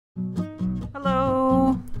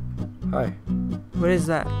Hi. What is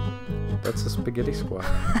that? That's a spaghetti squash.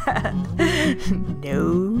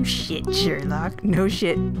 No shit, Sherlock. No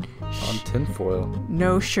shit. On tinfoil.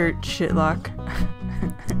 No shirt, Shitlock.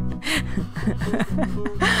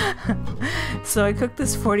 So I cooked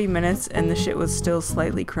this 40 minutes and the shit was still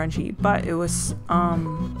slightly crunchy, but it was, what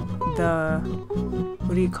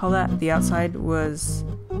do you call that? The outside was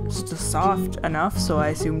still soft enough, so I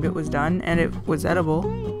assumed it was done, and it was edible,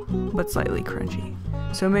 but slightly crunchy.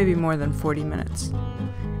 So maybe more than 40 minutes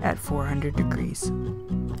at 400 degrees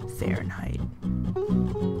Fahrenheit.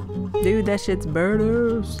 Dude, that shit's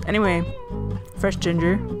badass. Anyway, fresh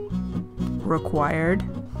ginger required.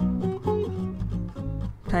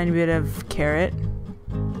 Tiny bit of carrot.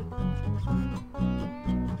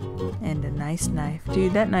 And a nice knife.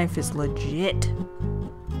 Dude, that knife is legit.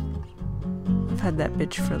 I've had that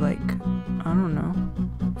bitch for like, I don't know,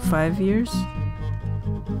 5 years?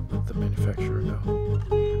 Let the manufacturer know.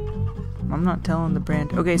 I'm not telling the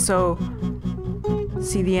brand. Okay, so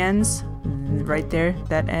see the ends? Right there,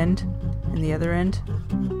 that end and the other end?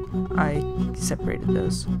 I separated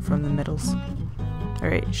those from the middles.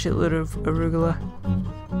 Alright, shitload of arugula.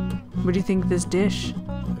 What do you think of this dish?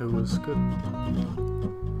 It was good.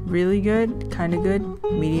 Really good? Kinda good?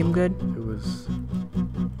 Medium good? It was...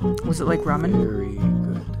 Was it like ramen? Very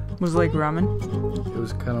good. Was it like ramen? It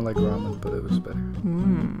was kind of like ramen, but it was better.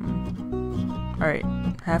 Alright,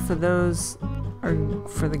 half of those are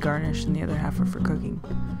for the garnish and the other half are for cooking.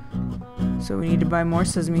 So we need to buy more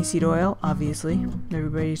sesame seed oil, obviously.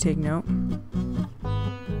 Everybody take note.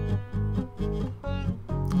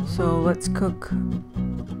 So let's cook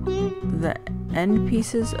the end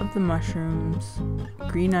pieces of the mushrooms,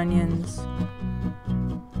 green onions,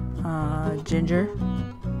 ginger.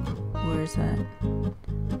 Where's that?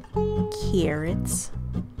 Carrots.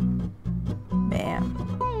 Bam.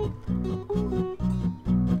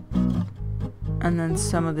 And then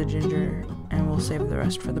some of the ginger, and we'll save the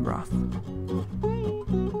rest for the broth. Do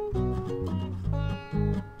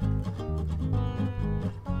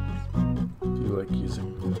you like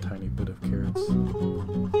using a tiny bit of carrots?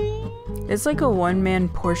 It's like a one-man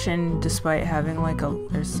portion despite having like a...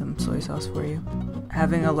 There's some soy sauce for you.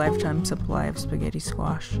 Having a lifetime supply of spaghetti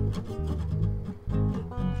squash.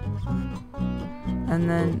 And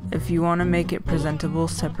then if you want to make it presentable,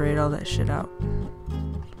 separate all that shit out.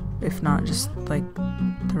 If not, just like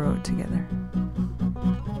throw it together.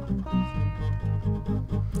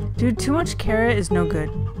 Dude, too much carrot is no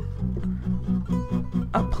good.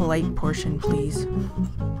 A polite portion, please.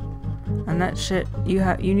 And that shit, you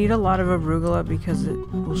need a lot of arugula because it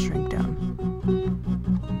will shrink down.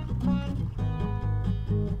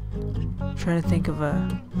 Try to think of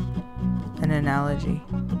an analogy.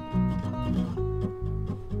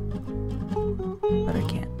 But I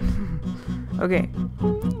can't. Okay.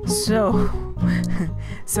 So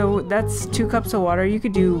that's 2 cups of water. You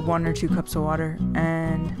could do 1 or 2 cups of water,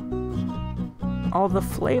 and all the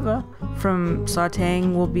flavor from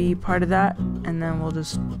sauteing will be part of that, and then we'll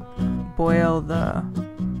just boil the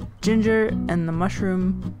ginger and the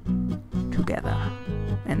mushroom together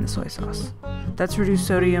and the soy sauce. That's reduced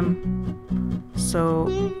sodium, so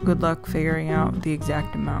good luck figuring out the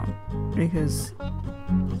exact amount, because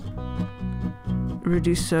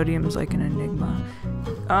reduced sodium is like an enigma.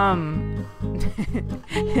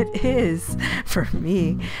 It is for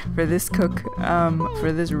me, for this cook,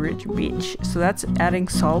 for this rich bitch. So that's adding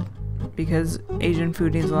salt, because Asian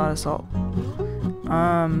food needs a lot of salt.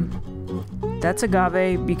 That's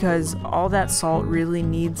agave, because all that salt really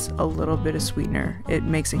needs a little bit of sweetener. It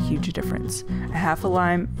makes a huge difference. A half a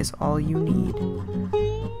lime is all you need.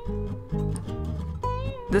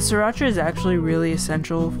 The sriracha is actually really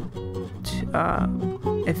essential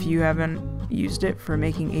to, if you haven't used it for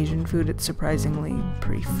making Asian food. It's surprisingly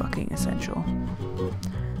pretty fucking essential.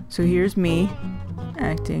 So here's me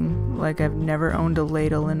acting like I've never owned a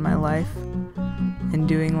ladle in my life and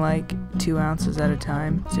doing like 2 ounces at a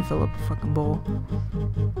time to fill up a fucking bowl.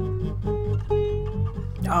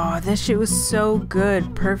 Oh, this shit was so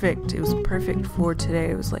good. Perfect. It was perfect for today.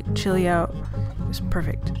 It was like chilly out. It was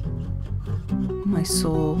perfect. My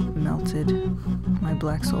soul melted. My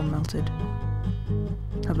black soul melted.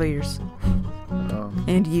 How about yours?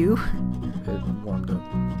 And you? It warmed up.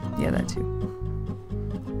 Yeah, that too.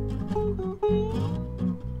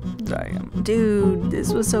 Damn. Dude,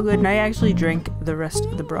 this was so good. And I actually drank the rest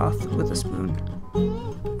of the broth with a spoon.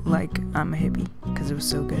 Like I'm a hippie, because it was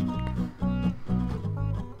so good.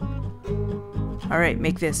 Alright,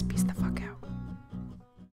 make this piece of